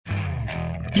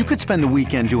You could spend the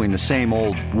weekend doing the same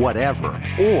old whatever,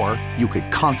 or you could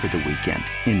conquer the weekend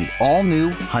in the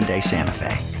all-new Hyundai Santa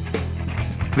Fe.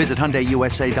 Visit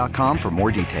HyundaiUSA.com for more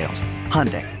details.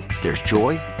 Hyundai, there's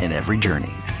joy in every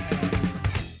journey.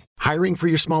 Hiring for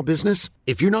your small business?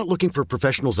 If you're not looking for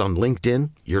professionals on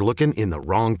LinkedIn, you're looking in the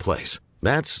wrong place.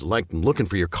 That's like looking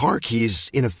for your car keys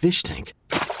in a fish tank.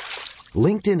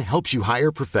 LinkedIn helps you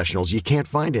hire professionals you can't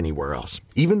find anywhere else,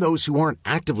 even those who aren't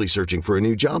actively searching for a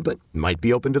new job but might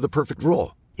be open to the perfect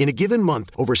role. In a given month,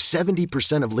 over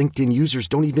 70% of LinkedIn users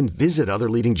don't even visit other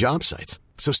leading job sites.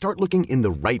 So start looking in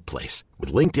the right place.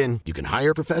 With LinkedIn, you can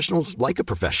hire professionals like a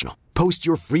professional. Post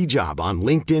your free job on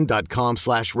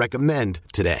linkedin.com/recommend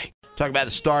today. Talk about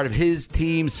the start of his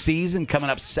team's season coming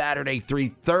up Saturday,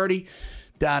 3:30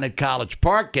 down at College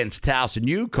Park against Towson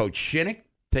U. Coach Shinnick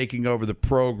taking over the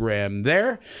program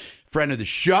there. Friend of the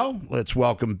show, let's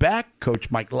welcome back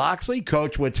Coach Mike Locksley.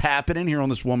 Coach, what's happening here on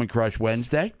this Woman Crush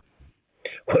Wednesday?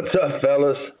 What's up,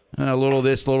 fellas? A little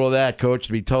this, a little that, Coach,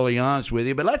 to be totally honest with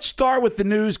you. But let's start with the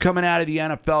news coming out of the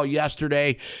NFL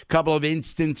yesterday. A couple of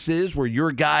instances where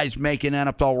your guys making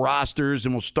NFL rosters,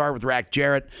 and we'll start with Rack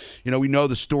Jarrett. You know, we know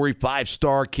the story,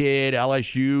 5-star kid,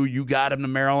 LSU. You got him to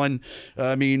Maryland.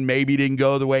 I mean, maybe didn't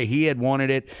go the way he had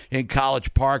wanted it in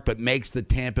College Park, but makes the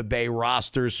Tampa Bay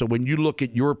roster. So when you look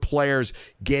at your players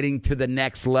getting to the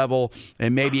next level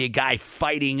and maybe a guy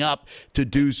fighting up to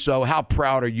do so, how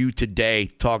proud are you today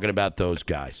talking about those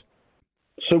guys?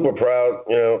 Super proud,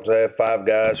 to have 5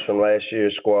 guys from last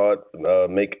year's squad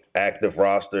make active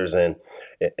rosters, and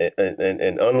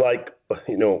unlike,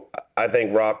 I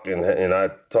think Rock and I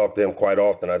talk to him quite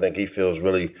often. I think he feels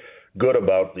really good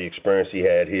about the experience he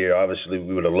had here. Obviously,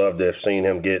 we would have loved to have seen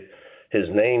him get his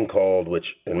name called, which,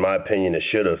 in my opinion, it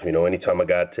should have. Anytime a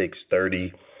guy takes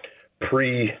 30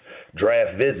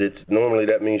 pre-draft visits, normally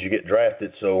that means you get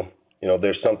drafted. So,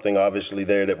 there's something obviously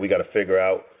there that we got to figure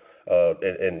out.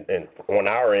 And on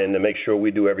our end to make sure we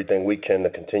do everything we can to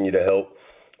continue to help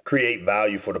create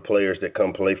value for the players that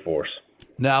come play for us.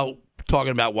 Now,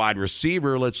 talking about wide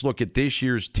receiver, let's look at this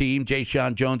year's team.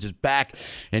 Ja'Shawn Jones is back,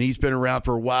 and he's been around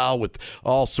for a while with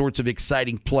all sorts of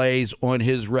exciting plays on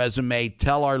his resume.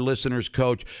 Tell our listeners,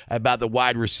 Coach, about the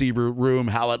wide receiver room,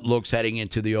 how it looks heading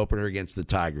into the opener against the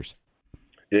Tigers.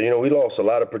 Yeah, we lost a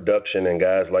lot of production and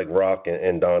guys like Rock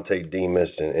and Dante Demas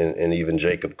and even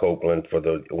Jacob Copeland for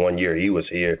the 1 year he was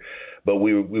here. But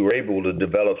we were able to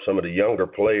develop some of the younger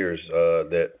players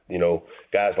that,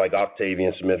 guys like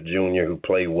Octavian Smith Jr., who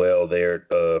played well there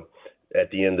at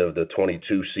the end of the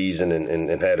 22 season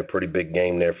and had a pretty big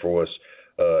game there for us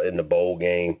in the bowl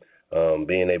game.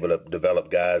 Being able to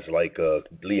develop guys like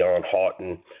Leon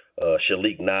Houghton,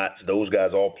 Shalik Knotts, those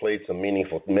guys all played some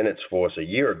meaningful minutes for us a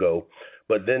year ago.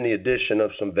 But then the addition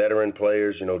of some veteran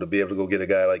players, to be able to go get a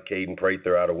guy like Caden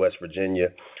Prather out of West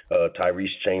Virginia,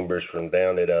 Tyrese Chambers from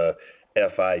down at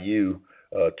FIU,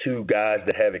 2 guys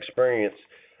that have experience,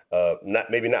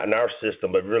 maybe not in our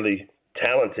system, but really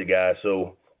talented guys.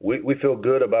 So we feel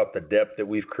good about the depth that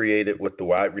we've created with the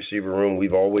wide receiver room.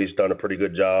 We've always done a pretty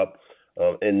good job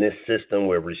in this system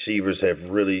where receivers have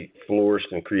really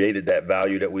flourished and created that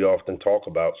value that we often talk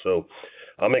about. So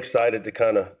I'm excited to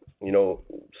kind of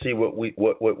see what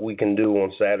we can do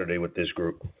on Saturday with this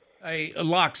group. Hey,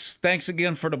 Locks, thanks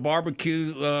again for the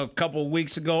barbecue a couple of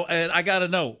weeks ago. And I got to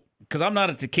know, because I'm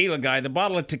not a tequila guy, the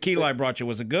bottle of tequila I brought you,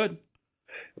 was it good?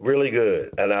 Really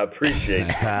good, and I appreciate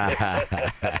it.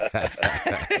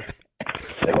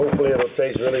 And hopefully it'll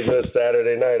taste really good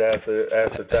Saturday night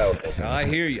after Towson. I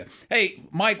hear you. Hey,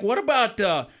 Mike, what about,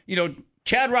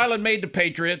 Chad Ryland made the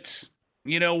Patriots.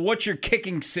 What's your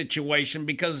kicking situation?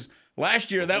 Because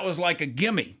last year, that was like a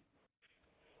gimme.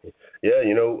 Yeah,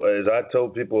 as I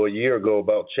told people a year ago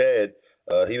about Chad,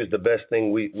 he was the best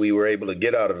thing we were able to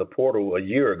get out of the portal a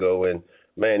year ago. And,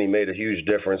 man, he made a huge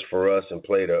difference for us and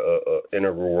played a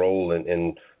integral role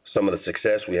in some of the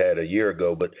success we had a year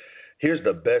ago. But here's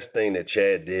the best thing that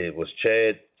Chad did was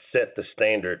Chad set the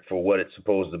standard for what it's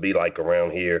supposed to be like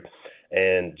around here.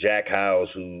 And Jack Howes,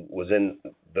 who was in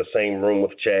the same room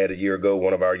with Chad a year ago,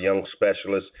 one of our young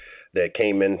specialists that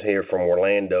came in here from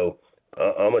Orlando,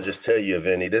 I'm going to just tell you,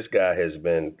 Vinny, this guy has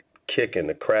been kicking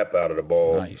the crap out of the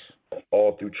ball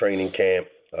all through training camp.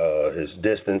 His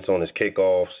distance on his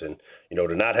kickoffs and,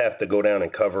 to not have to go down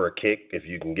and cover a kick if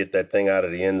you can get that thing out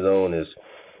of the end zone is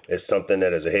something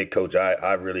that as a head coach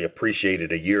I really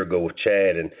appreciated a year ago with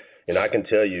Chad. And I can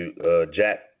tell you,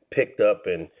 Jack picked up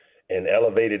and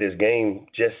elevated his game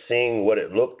just seeing what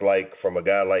it looked like from a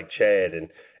guy like Chad. And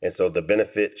so the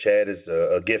benefit, Chad is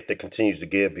a gift that continues to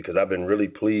give because I've been really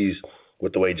pleased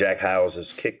with the way Jack Howes has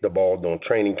kicked the ball during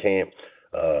training camp,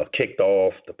 kicked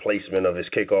off, the placement of his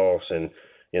kickoffs. And,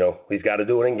 he's got to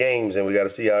do it in games, and we got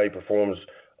to see how he performs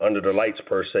under the lights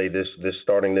per se this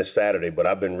starting this Saturday. But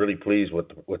I've been really pleased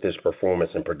with his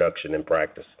performance and production in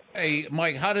practice. Hey,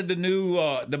 Mike, how did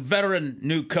the veteran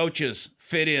new coaches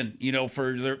fit in,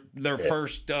 for their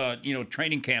first,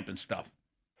 training camp and stuff?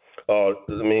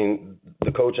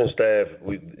 The coaching staff,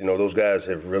 those guys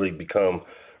have really become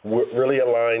really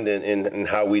aligned in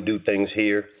how we do things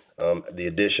here. The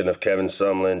addition of Kevin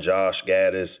Sumlin, Josh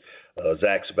Gaddis,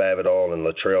 Zach Spavital, and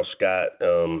Latrell Scott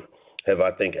have,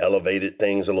 I think, elevated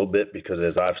things a little bit because,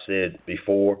 as I've said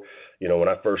before, when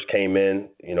I first came in,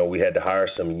 we had to hire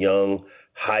some young,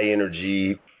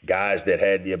 high-energy guys that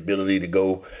had the ability to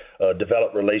go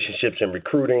develop relationships in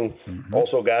recruiting,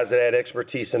 also guys that had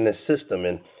expertise in this system.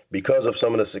 And because of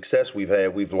some of the success we've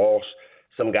had, we've lost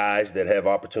some guys that have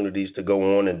opportunities to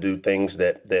go on and do things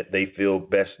that they feel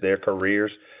best their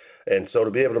careers. And so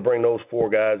to be able to bring those four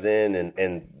guys in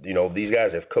and these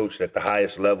guys have coached at the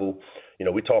highest level.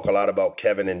 We talk a lot about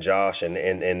Kevin and Josh and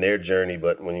their journey,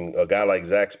 but when a guy like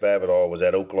Zach Spavital was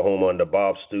at Oklahoma under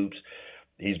Bob Stoops,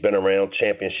 he's been around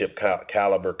championship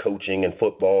caliber coaching in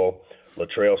football.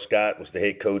 Latrell Scott was the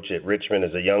head coach at Richmond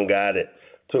as a young guy that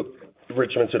took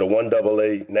Richmond to the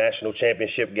 1AA national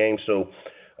championship game. So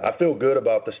I feel good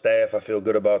about the staff. I feel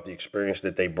good about the experience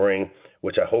that they bring,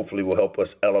 which I hopefully will help us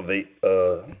elevate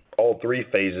all three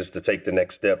phases to take the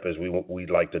next step as we'd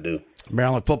like to do.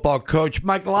 Maryland football coach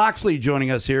Mike Locksley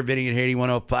joining us here. Vinny and Haynie,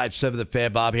 105.7 The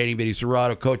Fan. Bob Haynie, Vinny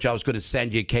Serrato. Coach, I was going to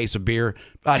send you a case of beer.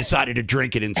 I decided to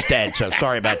drink it instead, so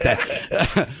sorry about that.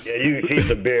 Yeah, you can keep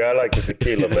the beer. I like the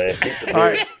tequila, man. Keep the beer. All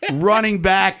right, running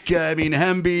back,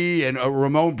 Hemby and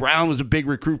Ramon Brown was a big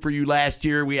recruit for you last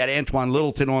year. We had Antoine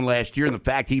Littleton on last year, and the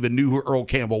fact he even knew who Earl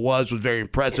Campbell was very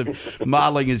impressive,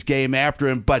 modeling his game after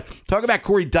him. But talk about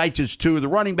Corey Dyches, too, the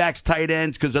running backs, tight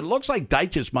ends, because it looks like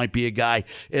Dyches might be a guy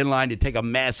in line to take a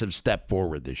massive step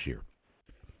forward this year.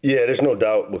 Yeah, there's no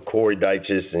doubt with Corey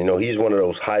Dyches. He's one of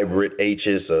those hybrid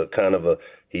H's,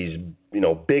 he's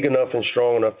big enough and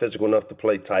strong enough, physical enough to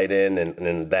play tight end,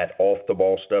 and that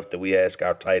off-the-ball stuff that we ask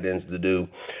our tight ends to do.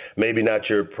 Maybe not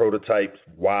your prototype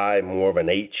Y, more of an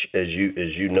H, as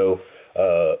you know,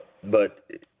 but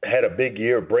had a big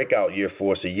breakout year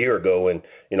for us a year ago, and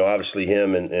obviously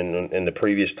him and the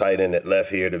previous tight end that left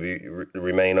here to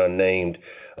remain unnamed.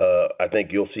 I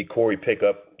think you'll see Corey pick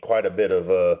up quite a bit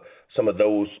of some of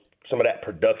that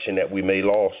production that we may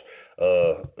lost,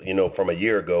 from a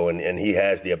year ago, and he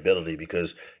has the ability because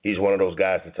he's one of those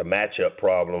guys that's a matchup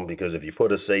problem because if you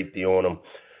put a safety on him,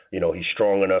 he's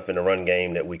strong enough in the run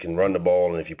game that we can run the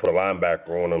ball, and if you put a linebacker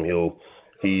on him,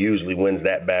 he usually wins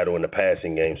that battle in the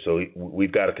passing game. So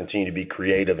we've got to continue to be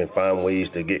creative and find ways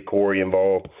to get Corey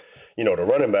involved. The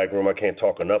running back room I can't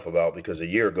talk enough about because a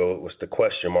year ago it was the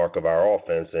question mark of our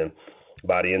offense, and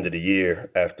by the end of the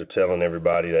year, after telling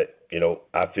everybody that,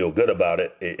 I feel good about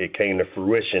it, it came to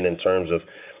fruition in terms of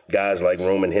guys like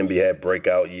Roman Hemby had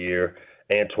breakout year.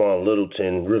 Antoine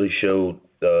Littleton really showed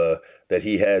that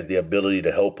he has the ability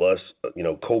to help us.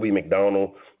 Kobe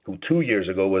McDonald, who 2 years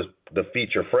ago was the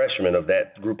feature freshman of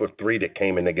that group of three that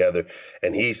came in together,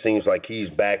 and he seems like he's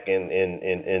back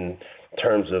in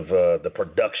terms of the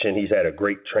production. He's had a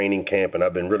great training camp, and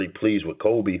I've been really pleased with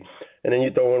Kobe. And then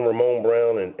you throw in Ramon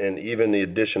Brown and even the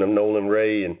addition of Nolan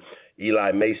Ray and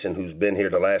Eli Mason, who's been here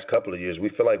the last couple of years. We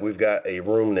feel like we've got a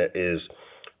room that is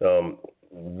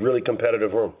really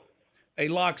competitive room. Hey,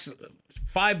 Locks,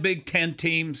 5 Big Ten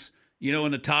teams,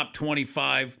 in the top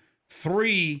 25,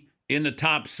 3 in the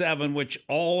top 7, which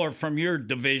all are from your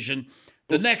division.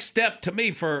 The next step to me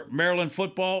for Maryland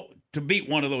football, to beat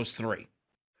one of those 3.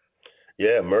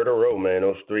 Yeah, Murder Row, man.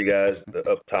 Those 3 guys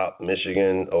up top,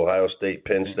 Michigan, Ohio State,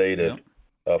 Penn State,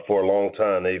 for a long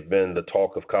time, they've been the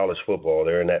talk of college football.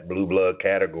 They're in that blue blood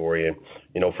category. And,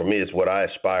 for me, it's what I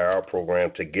aspire our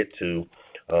program to get to,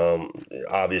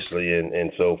 obviously.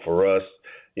 And so for us,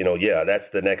 that's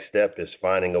the next step is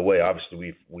finding a way.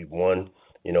 Obviously, we've won,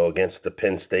 against the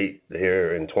Penn State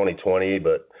here in 2020,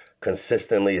 but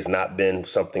consistently has not been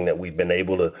something that we've been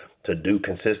able to do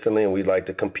consistently, and we'd like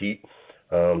to compete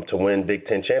to win Big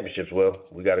Ten championships. Well,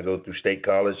 we got to go through State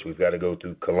College, we've got to go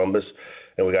through Columbus,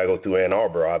 and we got to go through Ann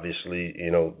Arbor, obviously,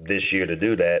 this year to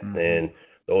do that. And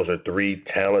those are 3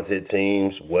 talented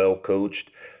teams, well coached.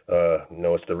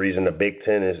 It's the reason the Big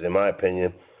Ten is, in my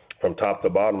opinion, from top to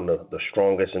bottom, the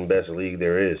strongest and best league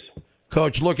there is.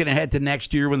 Coach, looking ahead to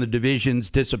next year when the divisions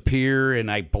disappear,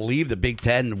 and I believe the Big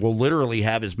Ten will literally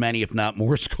have as many, if not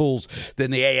more, schools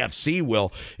than the AFC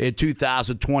will in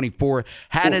 2024.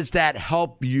 How does that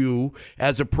help you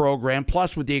as a program,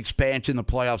 plus with the expansion, the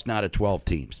playoffs now to 12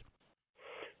 teams?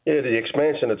 Yeah, the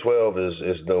expansion of 12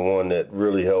 is the one that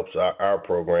really helps our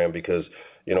program because,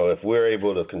 if we're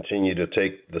able to continue to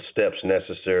take the steps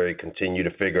necessary, continue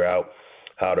to figure out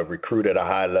how to recruit at a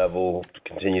high level,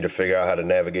 continue to figure out how to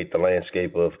navigate the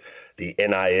landscape of the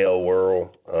NIL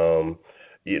world,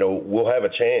 we'll have a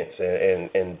chance.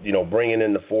 And bringing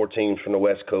in the 4 teams from the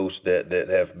West Coast that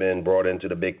have been brought into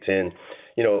the Big Ten,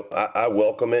 I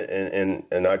welcome it,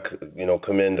 and I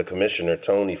commend the commissioner,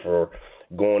 Tony, for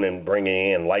going and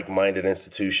bringing in like-minded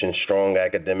institutions, strong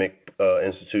academic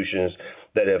institutions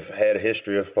that have had a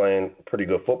history of playing pretty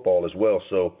good football as well.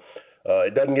 So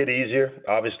it doesn't get easier.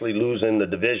 Obviously, losing the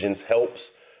divisions helps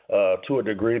to a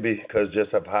degree because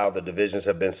just of how the divisions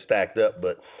have been stacked up.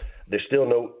 But there's still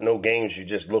no games you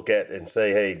just look at and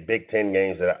say, hey, Big Ten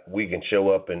games that we can show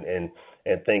up and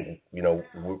think,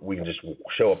 we can just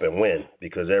show up and win,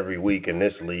 because every week in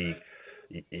this league,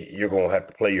 you're going to have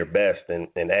to play your best, and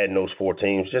adding those 4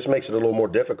 teams just makes it a little more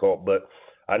difficult. But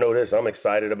I know this, I'm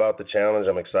excited about the challenge.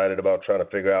 I'm excited about trying to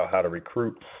figure out how to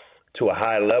recruit to a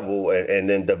high level and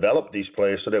then develop these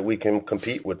players so that we can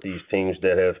compete with these teams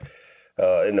that have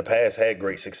in the past had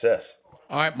great success.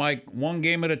 All right, Mike, one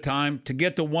game at a time. To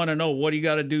get to 1-0, what do you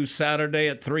got to do Saturday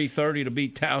at 3:30 to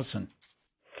beat Towson?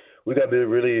 We got to be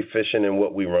really efficient in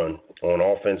what we run on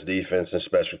offense, defense, and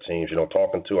special teams.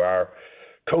 Talking to our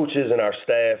coaches and our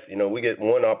staff, we get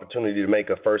one opportunity to make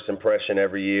a first impression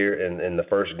every year, and the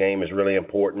first game is really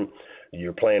important.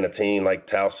 You're playing a team like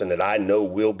Towson that I know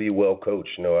will be well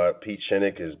coached. Pete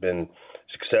Shinnick has been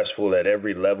successful at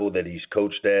every level that he's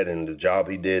coached at, and the job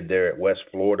he did there at West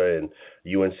Florida and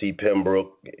UNC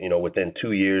Pembroke, within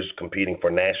 2 years competing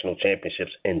for national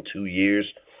championships in 2 years.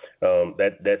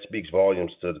 That speaks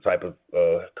volumes to the type of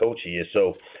coach he is.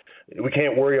 So we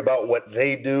can't worry about what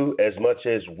they do as much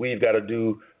as we've got to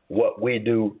do what we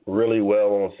do really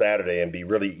well on Saturday and be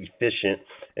really efficient.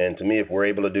 And to me, if we're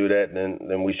able to do that,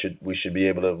 then we should be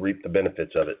able to reap the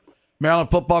benefits of it.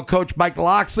 Maryland football coach Mike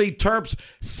Locksley. Terps,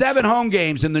 7 home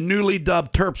games in the newly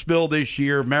dubbed Terpsville this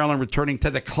year. Maryland returning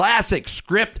to the classic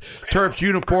script Terps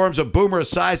uniforms of Boomer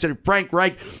Esiason and Frank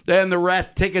Reich and the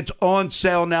rest. Tickets on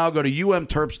sale now. Go to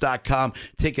umterps.com.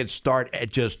 Tickets start at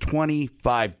just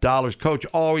 $25. Coach,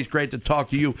 always great to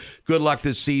talk to you. Good luck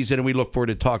this season, and we look forward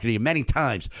to talking to you many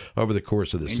times over the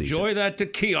course of the season. Enjoy that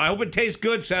tequila. I hope it tastes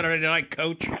good Saturday night,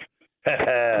 Coach.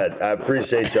 I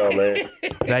appreciate y'all, man.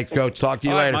 Thanks, Coach. Talk to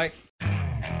you later. Mike.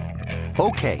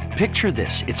 Okay, picture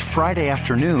this. It's Friday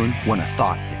afternoon when a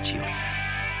thought hits you.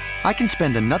 I can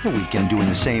spend another weekend doing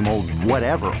the same old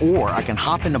whatever, or I can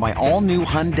hop into my all-new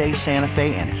Hyundai Santa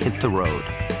Fe and hit the road.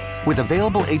 With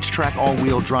available H-Track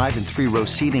all-wheel drive and 3-row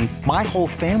seating, my whole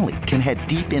family can head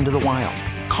deep into the wild.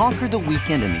 Conquer the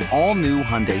weekend in the all-new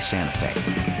Hyundai Santa Fe.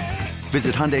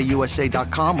 Visit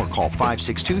HyundaiUSA.com or call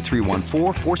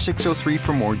 562-314-4603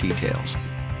 for more details.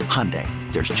 Hyundai,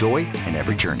 there's joy in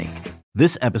every journey.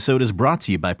 This episode is brought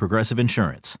to you by Progressive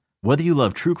Insurance. Whether you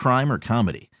love true crime or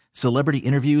comedy, celebrity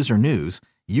interviews or news,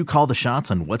 you call the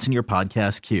shots on what's in your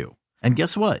podcast queue. And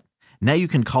guess what? Now you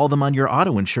can call them on your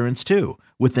auto insurance too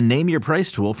with the Name Your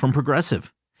Price tool from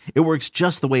Progressive. It works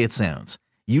just the way it sounds.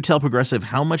 You tell Progressive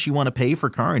how much you want to pay for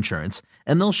car insurance,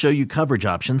 and they'll show you coverage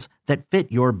options that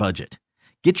fit your budget.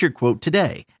 Get your quote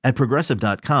today at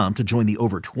Progressive.com to join the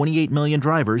over 28 million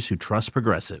drivers who trust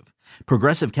Progressive.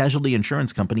 Progressive Casualty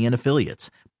Insurance Company and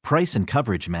Affiliates. Price and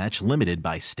coverage match limited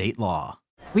by state law.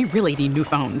 We really need new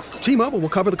phones. T-Mobile will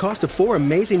cover the cost of 4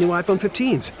 amazing new iPhone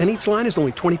 15s, and each line is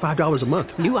only $25 a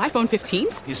month. New iPhone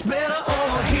 15s? It's better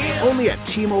over here. Only at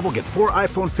T-Mobile, get 4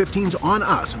 iPhone 15s on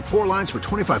us and 4 lines for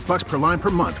 $25 per line per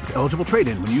month with eligible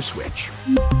trade-in when you switch.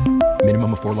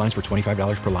 Minimum of 4 lines for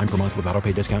 $25 per line per month with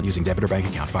autopay discount using debit or bank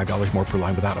account. $5 more per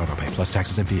line without autopay, plus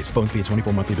taxes and fees. Phone fee at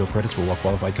 24 monthly bill credits for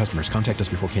well-qualified customers. Contact us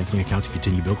before canceling account to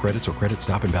continue bill credits or credit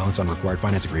stop and balance on required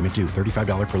finance agreement due.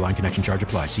 $35 per line connection charge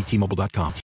applies. See T-Mobile.com.